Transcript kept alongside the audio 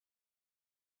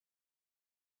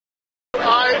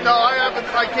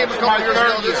came a couple years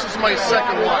ago. This is my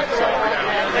second one. So,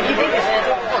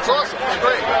 yeah. Oh, it's awesome. It's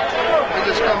great. We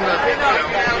just come to,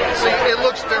 see, it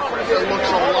looks different. It looks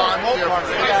a lot different.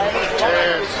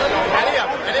 Yes.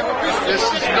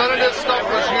 None of this stuff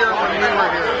was here when we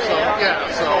were here. So, yeah,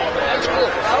 so it's cool.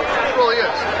 It really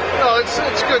is. No,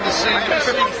 it's good to see.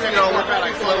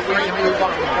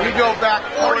 We go back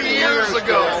 40 years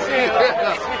ago.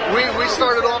 We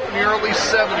started off in the early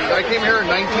 70s. I came here in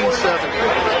 1970.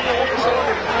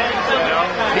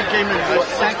 He came in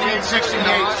 1968,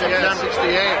 yeah, 68.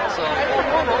 So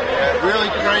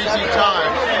really crazy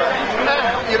time.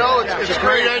 It's a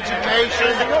great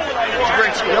education. It's a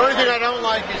great school. The only thing I don't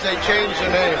like is they changed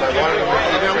the name.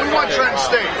 We want Trenton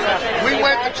State. We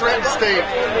went to Trenton State,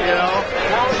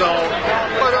 So,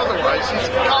 but otherwise, it's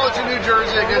college in New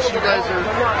Jersey. I guess you guys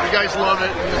love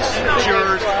it. It's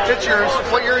yours. It's yours.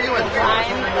 What year are you in?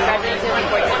 I'm graduating in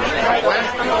 14. When?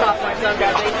 Sophomore, so I'm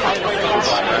graduating.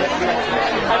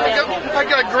 I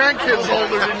got grandkids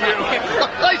older than you.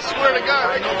 I swear to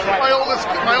God. My oldest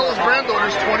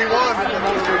granddaughter's 21.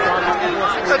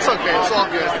 That's okay. It's all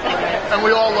good. And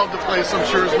we all love the place, I'm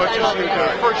sure, as much as we do.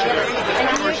 For sure.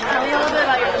 Tell me a little bit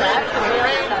about your class.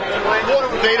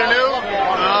 Data New?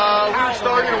 We were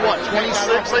starting at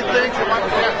 26, I think.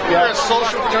 We were a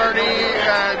social fraternity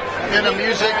and a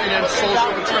music and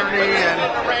social fraternity, and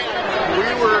we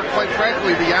were, quite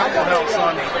frankly, the Apple House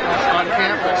on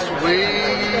campus. We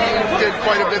did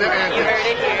quite a bit of antics.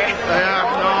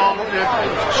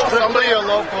 Somebody a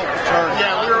local fraternity.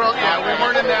 Yeah, we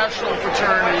weren't a national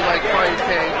fraternity like 5K,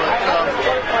 but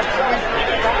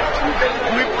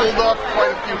we pulled off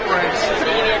quite a few pranks.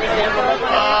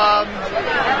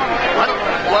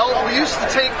 Well, we used to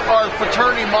take our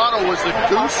fraternity motto was the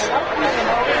goose.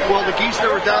 Well, the geese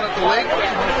that were down at the lake,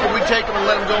 we'd take them and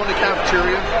let them go in the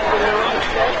cafeteria.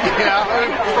 Yeah,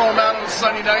 throw them out on a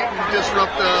sunny night and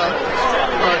disrupt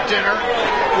dinner.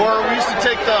 Or we used to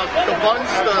take the buns,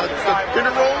 the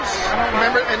dinner rolls,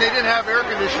 remember? And they didn't have air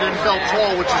conditioning in Bell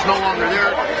Hall, which is no longer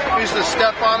there. We used to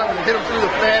step on them and hit them through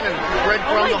the fan and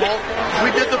breadcrumb the hole.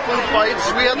 We did the food fights.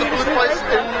 We had the food fights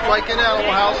in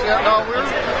Animal House. Yeah, no,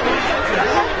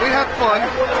 we had fun.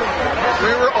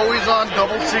 We were always on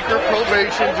double secret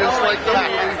probation, just like the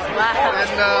movie.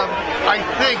 And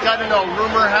I don't know,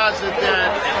 rumor has it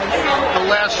that the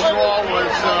last straw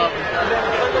was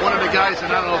one of the guys,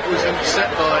 and I don't know if it was in the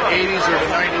 80s or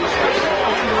the 90s,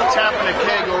 tapping a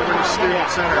keg over in the student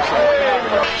center. So.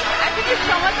 I think it's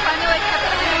so much fun to have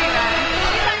a few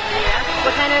events.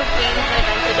 What kind of games and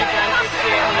events did you run this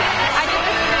year? I did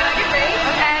the community race,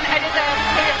 and I did the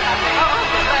ticket topic.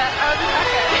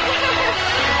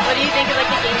 What do you think of the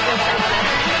games and stuff that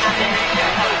happened?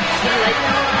 Do you like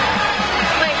them?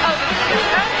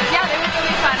 Yeah, they were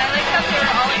really fun. I like that they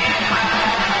were all fun.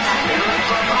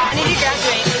 When did you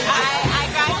graduate? I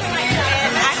graduated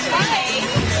in actually May,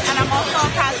 and I'm also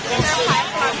a past speaker of Pi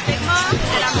Phi Sigma,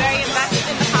 and I'm very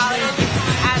invested in the college,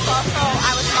 as also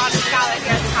I was model scholar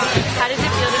here at the college. How does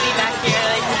it feel to be back here,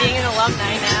 being an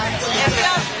alumni now? It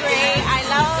feels great. I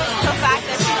love the fact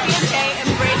that CPNJ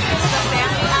embraces the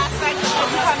family aspect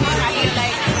of homecoming. I feel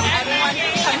like everyone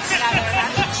comes together.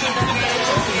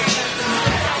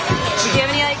 Do you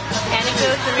have any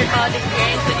anecdotes from your college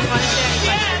experience that you want to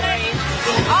share? Any stories?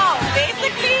 Oh,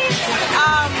 basically,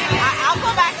 I'll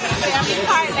go back to the family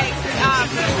part.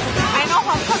 I know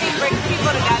homecoming brings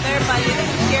people together, but it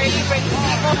security brings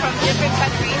people from different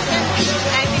generations.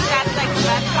 And I think that's the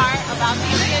best part about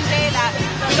CPNJ, that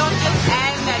we don't just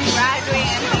end and graduate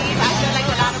and leave. I feel like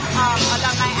a lot of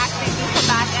alumni actually do come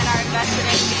back and are invested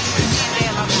in being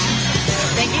CPNJ alumni.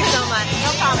 Thank you so much.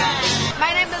 No problem.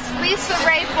 My name is Lisa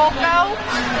Ray Folco,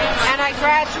 and I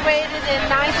graduated in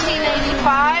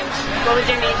 1985. What was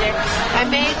your major? I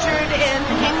majored in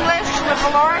English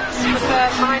liberal arts with a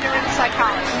minor in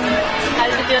psychology. How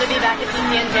does it feel to be back at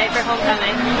CPNJ for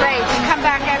homecoming? Great. We come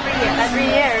back every year. Every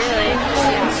year, really?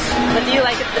 Yeah. What do you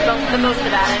like the most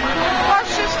about it? Well,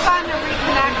 it's just fun to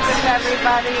reconnect with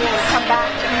everybody and come back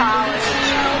to college.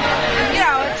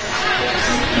 It's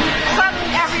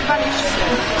something everybody should do.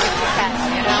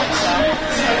 So.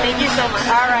 Thank you so much.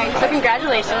 All right. So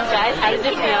congratulations, guys. How does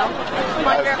it feel?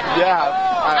 Wonderful.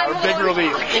 Big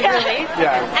relief. Big relief?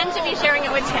 Yeah. And to be sharing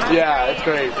it with him. Yeah, it's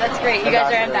great. That's great. You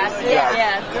guys are ambassadors?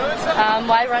 Yeah.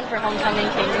 Why run for homecoming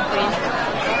king and queen?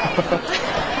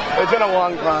 It's been a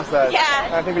long process.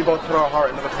 Yeah. I think we both put our heart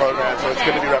into the program, so it's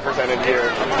good to be represented here.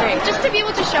 Great. Just to be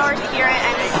able to show our spirit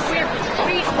and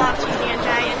we love CPNJ,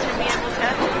 and to be able to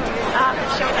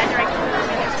show that direct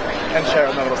And share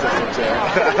in the little system too.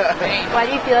 Why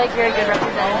do you feel like you're a good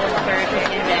representative for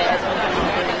CPNJ as homecoming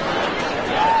queen?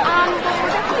 Well,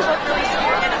 we're definitely both really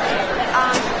spirited.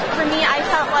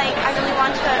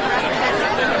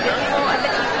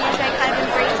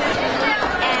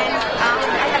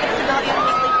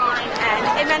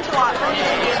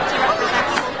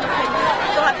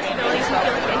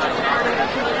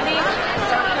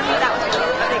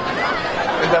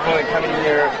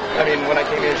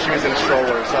 shoes and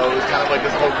strollers. So it was kind of like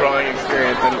this whole growing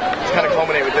experience, and to kind of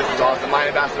culminate with this is awesome. My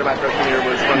ambassador my freshman year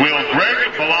was... Will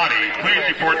Greg Bellotti please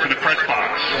report to the press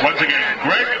box? Once again,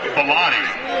 Greg Bellotti,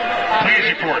 please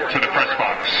report to the press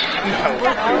box.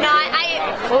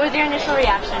 What was your initial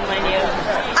reaction when you...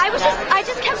 I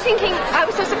just kept thinking, I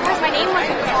was so surprised my name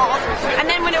wasn't called. And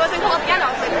then when it wasn't called again,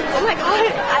 I was like, oh my god,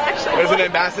 I actually... It was an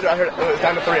ambassador. I heard it was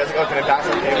down to 3. I was like, oh, it's an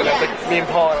ambassador king. And that's like me and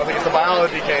Paul, and I was like, it's a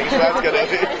biology king, so that's good.